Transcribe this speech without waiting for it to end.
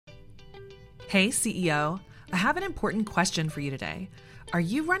Hey, CEO, I have an important question for you today. Are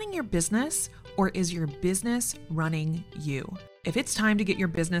you running your business, or is your business running you? If it's time to get your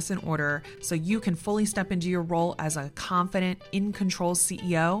business in order so you can fully step into your role as a confident, in-control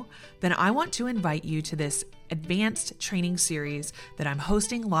CEO, then I want to invite you to this advanced training series that I'm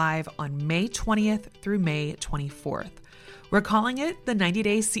hosting live on May 20th through May 24th. We're calling it the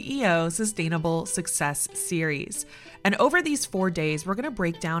 90-Day CEO Sustainable Success Series. And over these 4 days, we're going to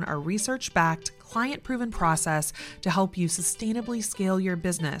break down our research-backed, client-proven process to help you sustainably scale your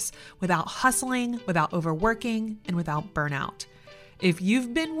business without hustling, without overworking, and without burnout. If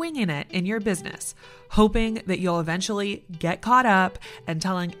you've been winging it in your business, hoping that you'll eventually get caught up and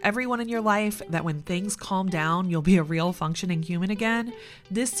telling everyone in your life that when things calm down, you'll be a real functioning human again,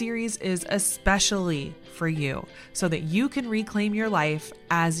 this series is especially for you so that you can reclaim your life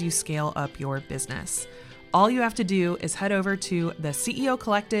as you scale up your business. All you have to do is head over to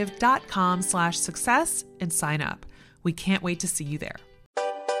theceocollective.com/success and sign up. We can't wait to see you there.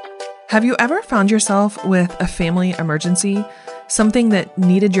 Have you ever found yourself with a family emergency? Something that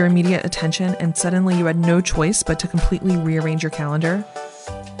needed your immediate attention and suddenly you had no choice but to completely rearrange your calendar?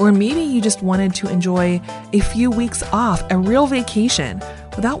 Or maybe you just wanted to enjoy a few weeks off, a real vacation,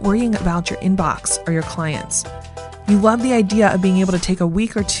 without worrying about your inbox or your clients. You love the idea of being able to take a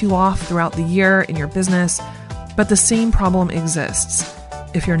week or two off throughout the year in your business, but the same problem exists.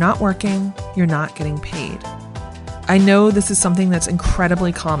 If you're not working, you're not getting paid. I know this is something that's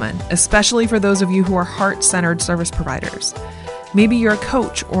incredibly common, especially for those of you who are heart-centered service providers. Maybe you're a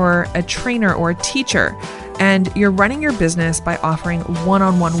coach or a trainer or a teacher, and you're running your business by offering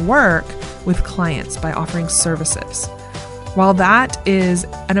one-on-one work with clients, by offering services. While that is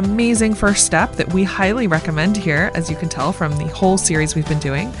an amazing first step that we highly recommend here, as you can tell from the whole series we've been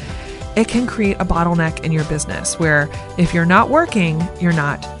doing, it can create a bottleneck in your business where if you're not working, you're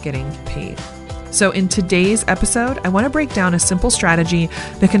not getting paid. So in today's episode, I want to break down a simple strategy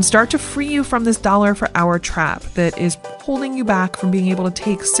that can start to free you from this dollar per hour trap that is holding you back from being able to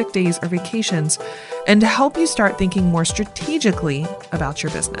take sick days or vacations, and to help you start thinking more strategically about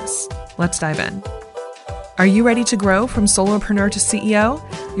your business. Let's dive in. Are you ready to grow from solopreneur to CEO?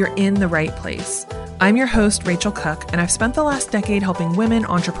 You're in the right place. I'm your host, Rachel Cook, and I've spent the last decade helping women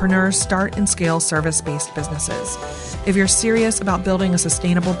entrepreneurs start and scale service-based businesses. If you're serious about building a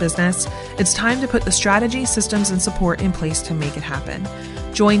sustainable business, it's time to put the strategy, systems, and support in place to make it happen.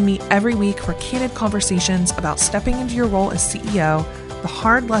 Join me every week for candid conversations about stepping into your role as CEO, the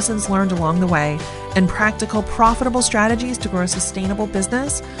hard lessons learned along the way, and practical, profitable strategies to grow a sustainable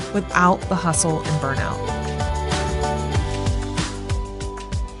business without the hustle and burnout.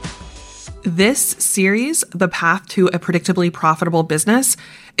 This series, The Path to a Predictably Profitable Business,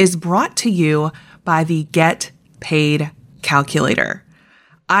 is brought to you by the Get Paid Calculator.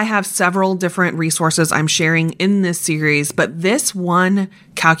 I have several different resources I'm sharing in this series, but this one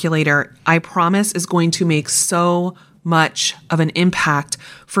calculator, I promise, is going to make so much of an impact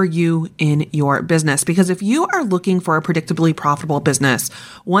for you in your business. Because if you are looking for a predictably profitable business,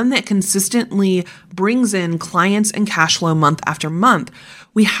 one that consistently brings in clients and cash flow month after month,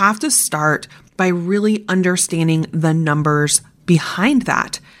 we have to start by really understanding the numbers behind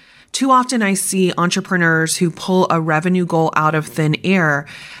that. Too often I see entrepreneurs who pull a revenue goal out of thin air,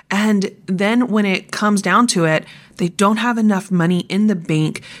 and then when it comes down to it, they don't have enough money in the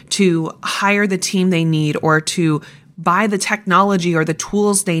bank to hire the team they need or to buy the technology or the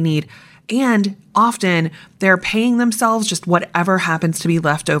tools they need. And often they're paying themselves just whatever happens to be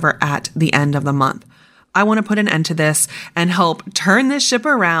left over at the end of the month. I want to put an end to this and help turn this ship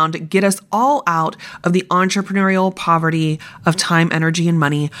around, get us all out of the entrepreneurial poverty of time, energy, and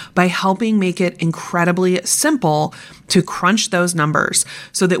money by helping make it incredibly simple to crunch those numbers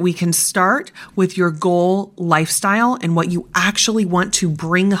so that we can start with your goal lifestyle and what you actually want to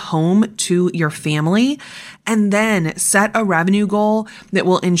bring home to your family, and then set a revenue goal that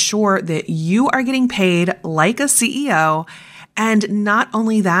will ensure that you are getting paid like a CEO. And not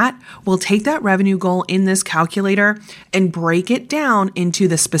only that, we'll take that revenue goal in this calculator and break it down into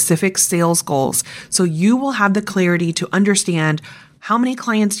the specific sales goals. So you will have the clarity to understand how many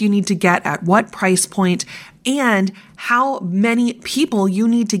clients you need to get at what price point and how many people you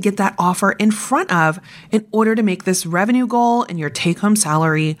need to get that offer in front of in order to make this revenue goal and your take-home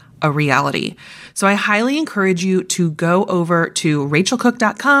salary a reality. So I highly encourage you to go over to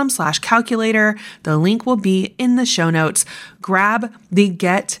rachelcook.com/calculator. The link will be in the show notes. Grab the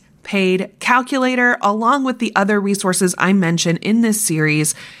Get Paid Calculator along with the other resources I mentioned in this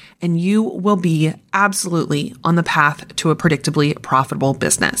series, and you will be absolutely on the path to a predictably profitable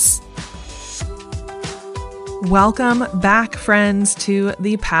business. Welcome back, friends, to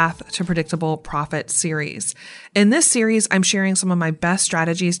the Path to Predictable Profit series. In this series, I'm sharing some of my best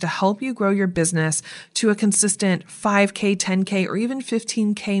strategies to help you grow your business to a consistent 5K, 10K, or even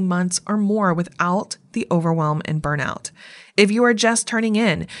 15K months or more without the overwhelm and burnout. If you are just turning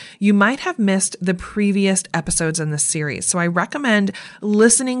in, you might have missed the previous episodes in this series, so I recommend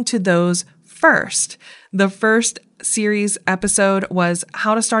listening to those first. The first series episode was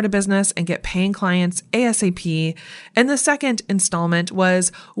how to start a business and get paying clients ASAP. And the second installment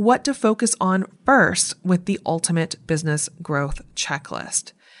was what to focus on first with the ultimate business growth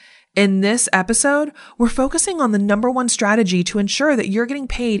checklist. In this episode, we're focusing on the number one strategy to ensure that you're getting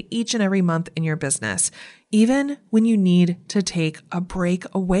paid each and every month in your business, even when you need to take a break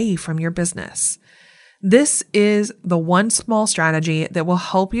away from your business. This is the one small strategy that will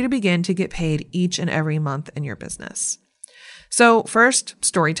help you to begin to get paid each and every month in your business. So first,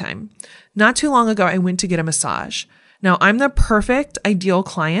 story time. Not too long ago, I went to get a massage. Now, I'm the perfect ideal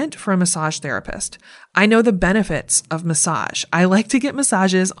client for a massage therapist. I know the benefits of massage. I like to get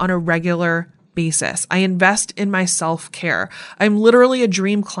massages on a regular basis. I invest in my self-care. I'm literally a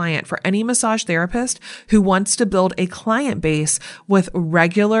dream client for any massage therapist who wants to build a client base with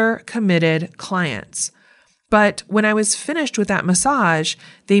regular committed clients. But when I was finished with that massage,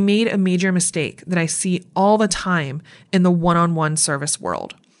 they made a major mistake that I see all the time in the one-on-one service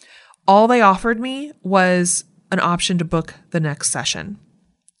world. All they offered me was an option to book the next session.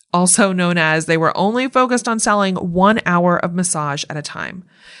 Also known as they were only focused on selling 1 hour of massage at a time.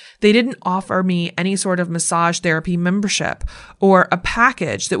 They didn't offer me any sort of massage therapy membership or a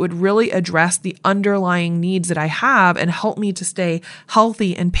package that would really address the underlying needs that I have and help me to stay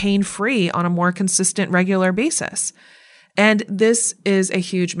healthy and pain-free on a more consistent, regular basis. And this is a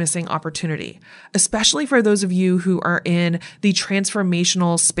huge missing opportunity, especially for those of you who are in the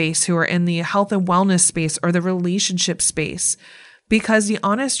transformational space, who are in the health and wellness space or the relationship space. Because the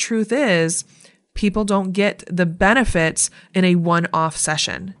honest truth is, people don't get the benefits in a one-off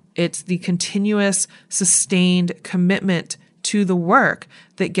session. It's the continuous, sustained commitment to the work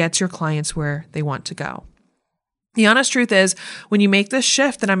that gets your clients where they want to go. The honest truth is, when you make this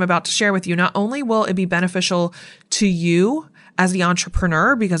shift that I'm about to share with you, not only will it be beneficial to you as the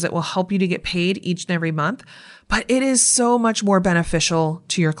entrepreneur because it will help you to get paid each and every month, but it is so much more beneficial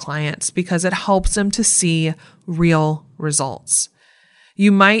to your clients because it helps them to see real results.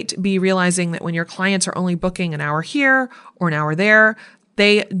 You might be realizing that when your clients are only booking an hour here or an hour there,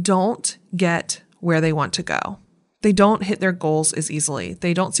 they don't get where they want to go. They don't hit their goals as easily.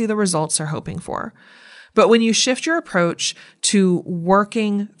 They don't see the results they're hoping for. But when you shift your approach to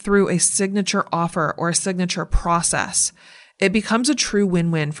working through a signature offer or a signature process, it becomes a true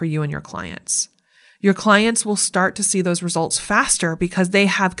win-win for you and your clients. Your clients will start to see those results faster because they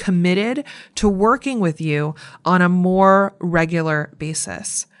have committed to working with you on a more regular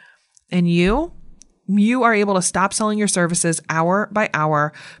basis. And you are able to stop selling your services hour by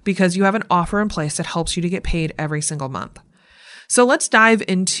hour because you have an offer in place that helps you to get paid every single month. So let's dive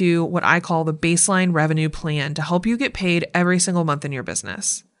into what I call the baseline revenue plan to help you get paid every single month in your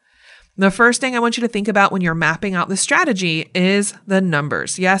business. The first thing I want you to think about when you're mapping out the strategy is the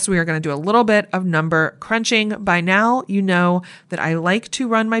numbers. Yes, we are going to do a little bit of number crunching. By now, you know that I like to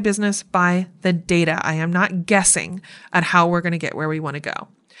run my business by the data. I am not guessing at how we're going to get where we want to go.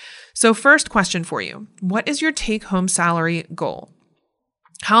 So first question for you, what is your take-home salary goal?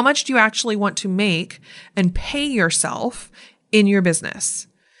 How much do you actually want to make and pay yourself in your business?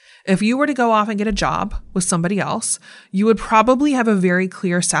 If you were to go off and get a job with somebody else, you would probably have a very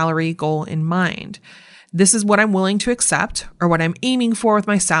clear salary goal in mind. This is what I'm willing to accept or what I'm aiming for with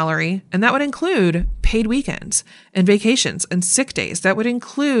my salary. And that would include paid weekends and vacations and sick days. That would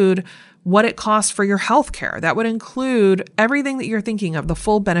include what it costs for your healthcare. That would include everything that you're thinking of, the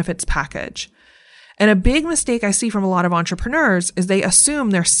full benefits package. And a big mistake I see from a lot of entrepreneurs is they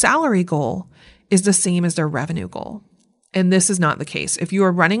assume their salary goal is the same as their revenue goal. And this is not the case. If you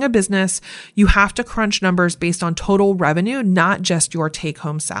are running a business, you have to crunch numbers based on total revenue, not just your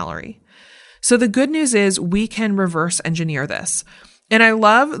take-home salary. So the good news is we can reverse engineer this. And I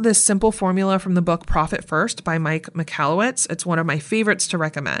love this simple formula from the book Profit First by Mike Michalowicz. It's one of my favorites to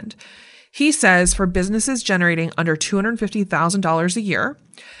recommend. He says for businesses generating under $250,000 a year,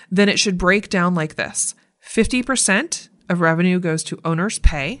 then it should break down like this. 50% of revenue goes to owner's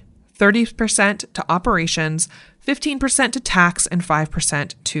pay, 30% to operations, 15% to tax, and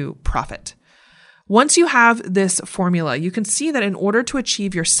 5% to profit. Once you have this formula, you can see that in order to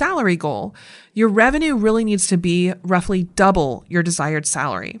achieve your salary goal, your revenue really needs to be roughly double your desired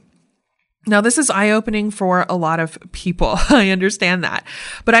salary. Now, this is eye-opening for a lot of people. I understand that.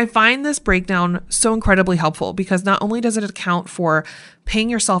 But I find this breakdown so incredibly helpful because not only does it account for paying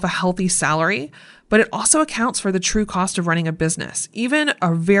yourself a healthy salary, but it also accounts for the true cost of running a business. Even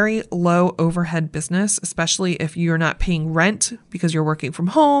a very low overhead business, especially if you're not paying rent because you're working from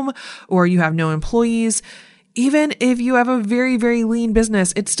home or you have no employees, even if you have a very, very lean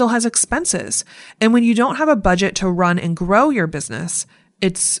business, it still has expenses. And when you don't have a budget to run and grow your business,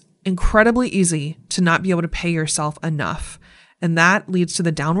 it's incredibly easy to not be able to pay yourself enough. And that leads to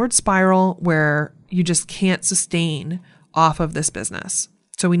the downward spiral where you just can't sustain off of this business.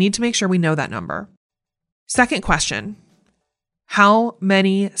 So we need to make sure we know that number. Second question, how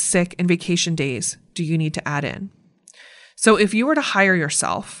many sick and vacation days do you need to add in? So if you were to hire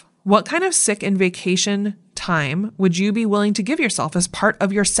yourself, what kind of sick and vacation time would you be willing to give yourself as part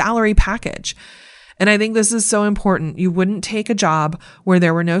of your salary package? And I think this is so important. You wouldn't take a job where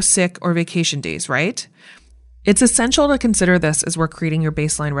there were no sick or vacation days, right? It's essential to consider this as we're creating your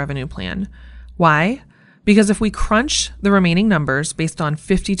baseline revenue plan. Why? Because if we crunch the remaining numbers based on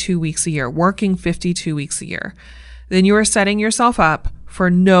 52 weeks a year, working 52 weeks a year, then you are setting yourself up for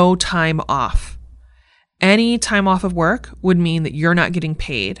no time off. Any time off of work would mean that you're not getting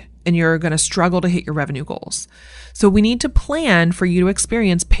paid and you're going to struggle to hit your revenue goals. So we need to plan for you to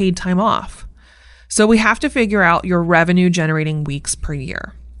experience paid time off. So we have to figure out your revenue generating weeks per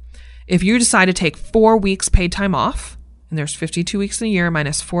year. If you decide to take 4 weeks paid time off, and there's 52 weeks in a year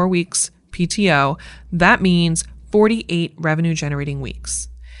minus 4 weeks PTO, that means 48 revenue generating weeks.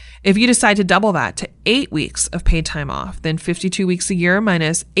 If you decide to double that to 8 weeks of paid time off, then 52 weeks a year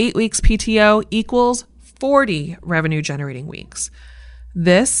minus 8 weeks PTO equals 40 revenue generating weeks.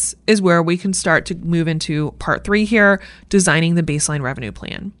 This is where we can start to move into part 3 here, designing the baseline revenue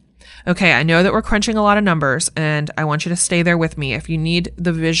plan. Okay, I know that we're crunching a lot of numbers and I want you to stay there with me. If you need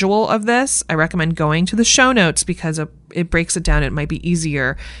the visual of this, I recommend going to the show notes because it breaks it down. It might be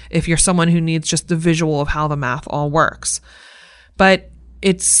easier if you're someone who needs just the visual of how the math all works. But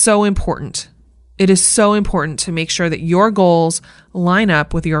it's so important. It is so important to make sure that your goals line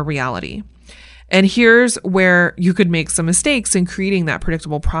up with your reality. And here's where you could make some mistakes in creating that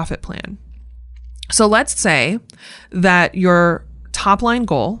predictable profit plan. So let's say that your top line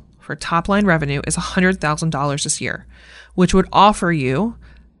goal for top line revenue is $100,000 this year, which would offer you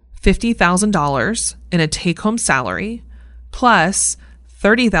 $50,000 in a take-home salary plus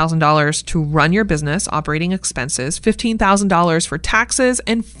 $30,000 to run your business operating expenses, $15,000 for taxes,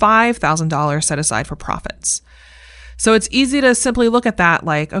 and $5,000 set aside for profits. So it's easy to simply look at that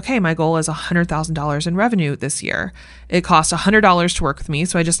like, okay, my goal is $100,000 in revenue this year. It costs $100 to work with me,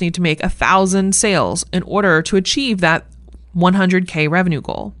 so I just need to make 1,000 sales in order to achieve that $100K revenue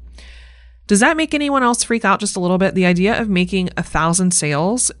goal. Does that make anyone else freak out just a little bit? The idea of making 1,000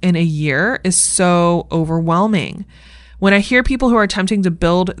 sales in a year is so overwhelming. When I hear people who are attempting to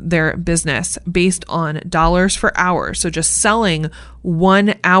build their business based on dollars for hour, so just selling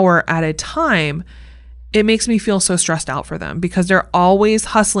 1 hour at a time, it makes me feel so stressed out for them because they're always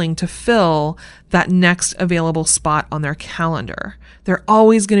hustling to fill that next available spot on their calendar. They're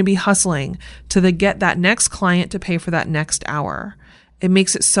always going to be hustling to get that next client to pay for that next hour. It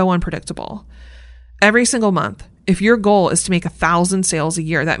makes it so unpredictable. Every single month, if your goal is to make 1,000 sales a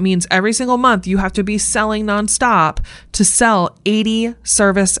year, that means every single month you have to be selling nonstop to sell 80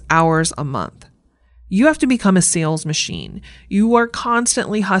 service hours a month. You have to become a sales machine. You are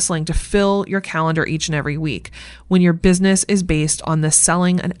constantly hustling to fill your calendar each and every week when your business is based on this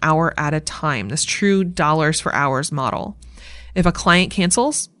selling an hour at a time, this true dollars for hours model. If a client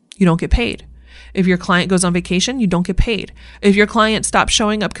cancels, you don't get paid. If your client goes on vacation, you don't get paid. If your client stops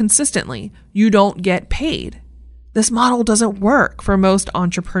showing up consistently, you don't get paid. This model doesn't work for most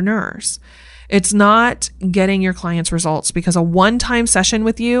entrepreneurs. It's not getting your clients results because a one-time session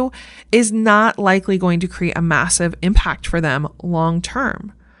with you is not likely going to create a massive impact for them long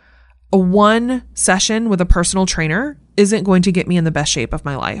term. A one session with a personal trainer isn't going to get me in the best shape of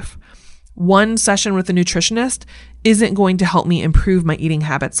my life. One session with a nutritionist isn't going to help me improve my eating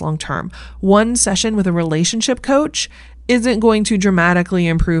habits long term. One session with a relationship coach isn't going to dramatically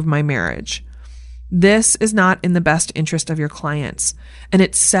improve my marriage. This is not in the best interest of your clients, and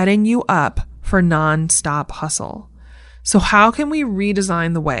it's setting you up for nonstop hustle. So how can we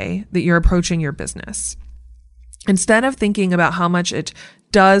redesign the way that you're approaching your business? Instead of thinking about how much it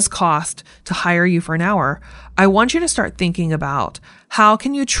does cost to hire you for an hour, I want you to start thinking about how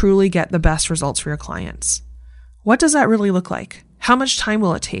can you truly get the best results for your clients? What does that really look like? How much time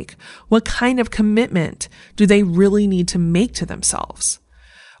will it take? What kind of commitment do they really need to make to themselves?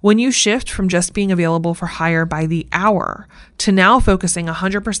 When you shift from just being available for hire by the hour to now focusing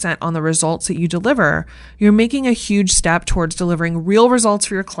 100% on the results that you deliver, you're making a huge step towards delivering real results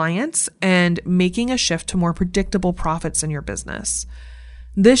for your clients and making a shift to more predictable profits in your business.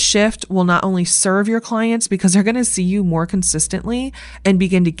 This shift will not only serve your clients because they're going to see you more consistently and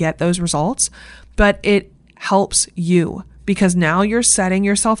begin to get those results, but it helps you because now you're setting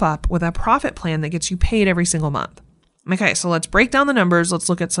yourself up with a profit plan that gets you paid every single month. Okay, so let's break down the numbers. Let's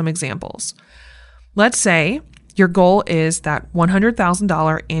look at some examples. Let's say your goal is that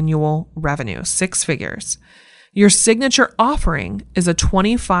 $100,000 annual revenue, 6 figures. Your signature offering is a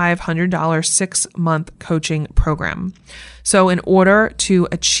 $2,500 6-month coaching program. So in order to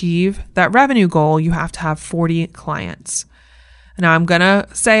achieve that revenue goal, you have to have 40 clients. Now, I'm going to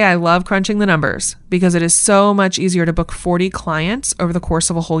say I love crunching the numbers because it is so much easier to book 40 clients over the course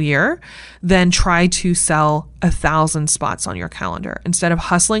of a whole year than try to sell 1,000 spots on your calendar. Instead of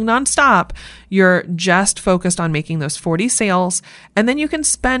hustling nonstop, you're just focused on making those 40 sales, and then you can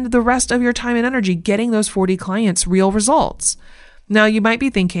spend the rest of your time and energy getting those 40 clients real results. Now, you might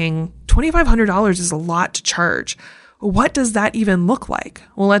be thinking, $2,500 is a lot to charge. What does that even look like?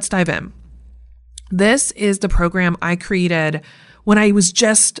 Well, let's dive in. This is the program I created when I was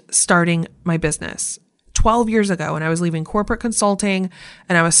just starting my business 12 years ago when I was leaving corporate consulting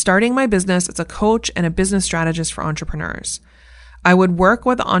and I was starting my business as a coach and a business strategist for entrepreneurs. I would work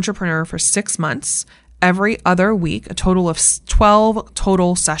with an entrepreneur for 6 months every other week, a total of 12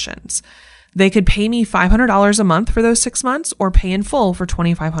 total sessions. They could pay me $500 a month for those 6 months or pay in full for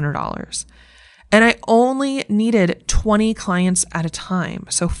 $2,500. And I only needed 20 clients at a time,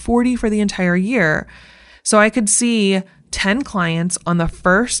 so 40 for the entire year. So I could see 10 clients on the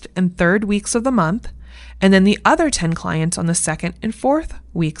first and third weeks of the month, and then the other 10 clients on the second and fourth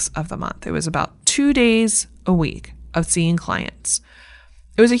weeks of the month. It was about 2 days a week of seeing clients.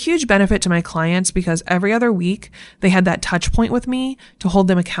 It was a huge benefit to my clients because every other week they had that touch point with me to hold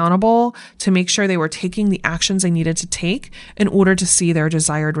them accountable, to make sure they were taking the actions they needed to take in order to see their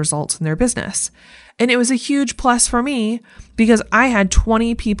desired results in their business. And it was a huge plus for me because I had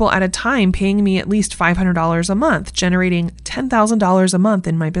 20 people at a time paying me at least $500 a month, generating $10,000 a month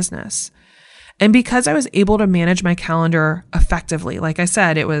in my business. And because I was able to manage my calendar effectively, like I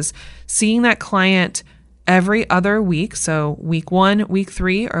said, it was seeing that client every other week. So week 1, week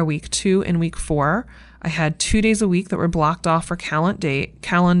 3, or week 2 and week 4, I had 2 days a week that were blocked off for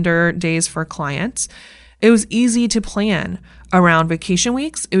calendar days for clients. It was easy to plan around vacation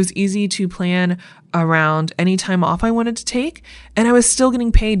weeks. It was easy to plan around any time off I wanted to take. And I was still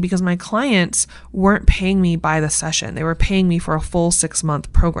getting paid because my clients weren't paying me by the session. They were paying me for a full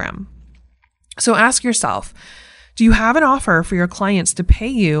 6-month program. So ask yourself, do you have an offer for your clients to pay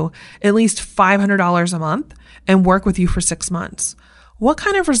you at least $500 a month and work with you for 6 months? What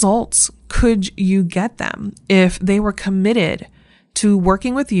kind of results could you get them if they were committed to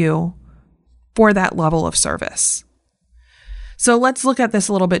working with you for that level of service? So let's look at this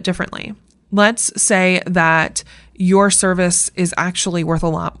a little bit differently. Let's say that your service is actually worth a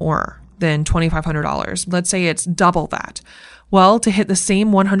lot more than $2,500. Let's say it's double that. Well, to hit the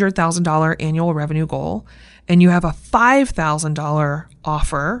same $100,000 annual revenue goal, and you have a $5,000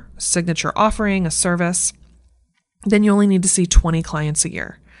 offer, a signature offering, a service, then you only need to see 20 clients a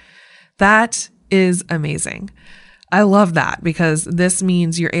year. That is amazing. I love that because this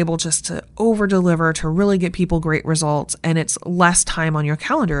means you're able just to over deliver to really get people great results, and it's less time on your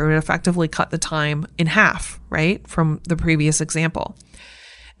calendar. It would effectively cut the time in half, right? From the previous example.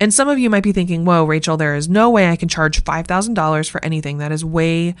 And some of you might be thinking, whoa, Rachel, there is no way I can charge $5,000 for anything. That is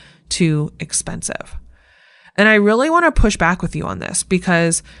way too expensive. And I really want to push back with you on this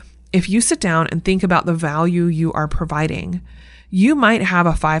because if you sit down and think about the value you are providing, you might have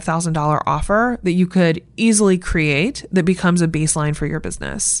a $5,000 offer that you could easily create that becomes a baseline for your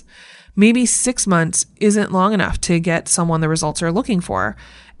business. Maybe 6 months isn't long enough to get someone the results they're looking for,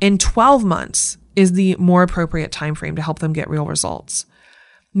 and 12 months is the more appropriate time frame to help them get real results.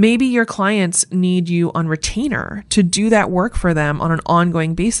 Maybe your clients need you on retainer to do that work for them on an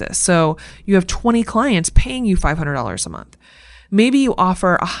ongoing basis. So you have 20 clients paying you $500 a month. Maybe you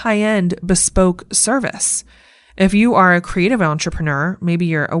offer a high-end bespoke service. If you are a creative entrepreneur, maybe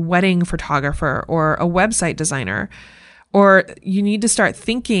you're a wedding photographer or a website designer, or you need to start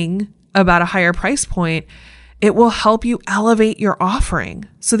thinking about a higher price point, it will help you elevate your offering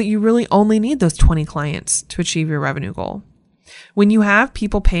so that you really only need those 20 clients to achieve your revenue goal. When you have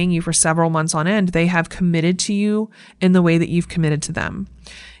people paying you for several months on end, they have committed to you in the way that you've committed to them.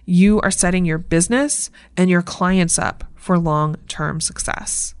 You are setting your business and your clients up for long-term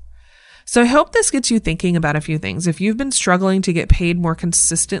success. So I hope this gets you thinking about a few things. If you've been struggling to get paid more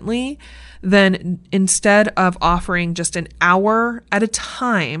consistently, then instead of offering just an hour at a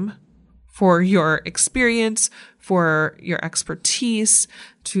time for your experience, for your expertise,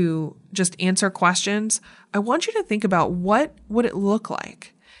 to just answer questions, I want you to think about what would it look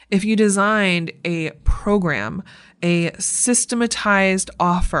like if you designed a program, a systematized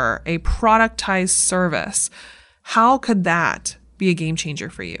offer, a productized service. How could that be a game changer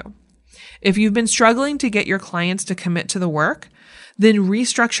for you? If you've been struggling to get your clients to commit to the work, then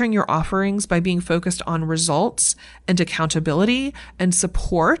restructuring your offerings by being focused on results and accountability and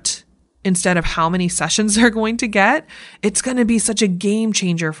support instead of how many sessions they're going to get, it's going to be such a game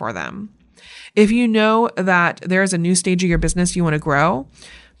changer for them. If you know that there's a new stage of your business you want to grow,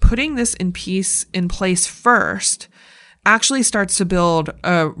 putting this in place first actually starts to build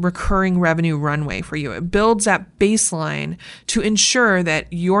a recurring revenue runway for you. It builds that baseline to ensure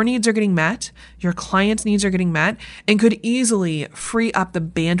that your needs are getting met, your clients' needs are getting met, and could easily free up the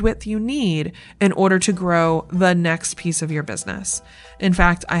bandwidth you need in order to grow the next piece of your business. In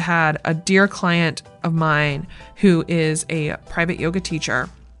fact, I had a dear client of mine who is a private yoga teacher.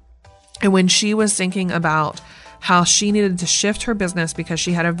 And when she was thinking about how she needed to shift her business because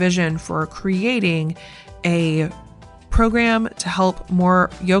she had a vision for creating a program to help more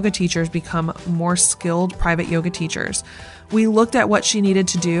yoga teachers become more skilled private yoga teachers, we looked at what she needed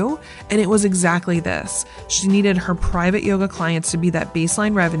to do, and it was exactly this. She needed her private yoga clients to be that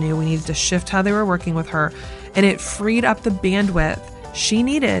baseline revenue. We needed to shift how they were working with her, and it freed up the bandwidth she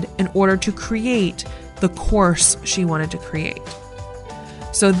needed in order to create the course she wanted to create.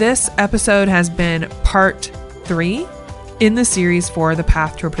 So this episode has been part 3 in the series for the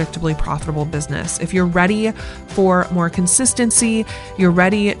path to a predictably profitable business. If you're ready for more consistency, you're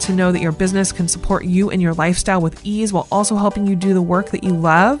ready to know that your business can support you and your lifestyle with ease while also helping you do the work that you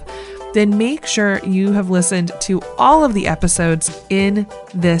love, then make sure you have listened to all of the episodes in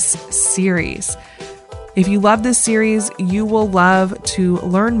this series. If you love this series, you will love to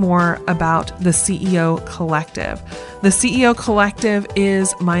learn more about the CEO Collective. The CEO Collective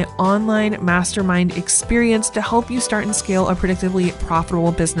is my online mastermind experience to help you start and scale a predictably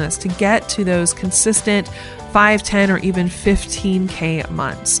profitable business to get to those consistent 5, 10, or even 15K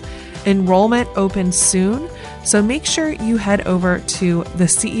months. Enrollment opens soon, so make sure you head over to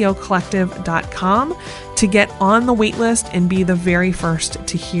theceocollective.com to get on the waitlist and be the very first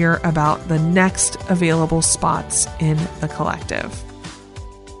to hear about the next available spots in the collective.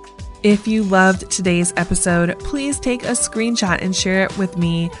 If you loved today's episode, please take a screenshot and share it with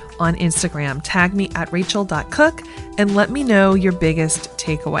me on Instagram. Tag me at rachel.cook and let me know your biggest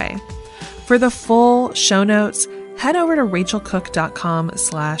takeaway. For the full show notes, head over to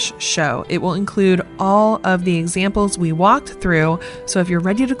rachelcook.com/show. It will include all of the examples we walked through. So if you're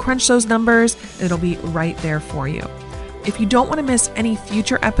ready to crunch those numbers, it'll be right there for you. If you don't want to miss any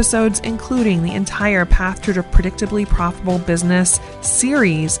future episodes, including the entire Path to a Predictably Profitable Business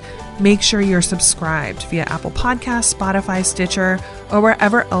series, make sure you're subscribed via Apple Podcasts, Spotify, Stitcher, or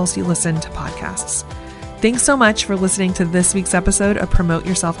wherever else you listen to podcasts. Thanks so much for listening to this week's episode of Promote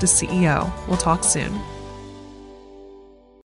Yourself to CEO. We'll talk soon.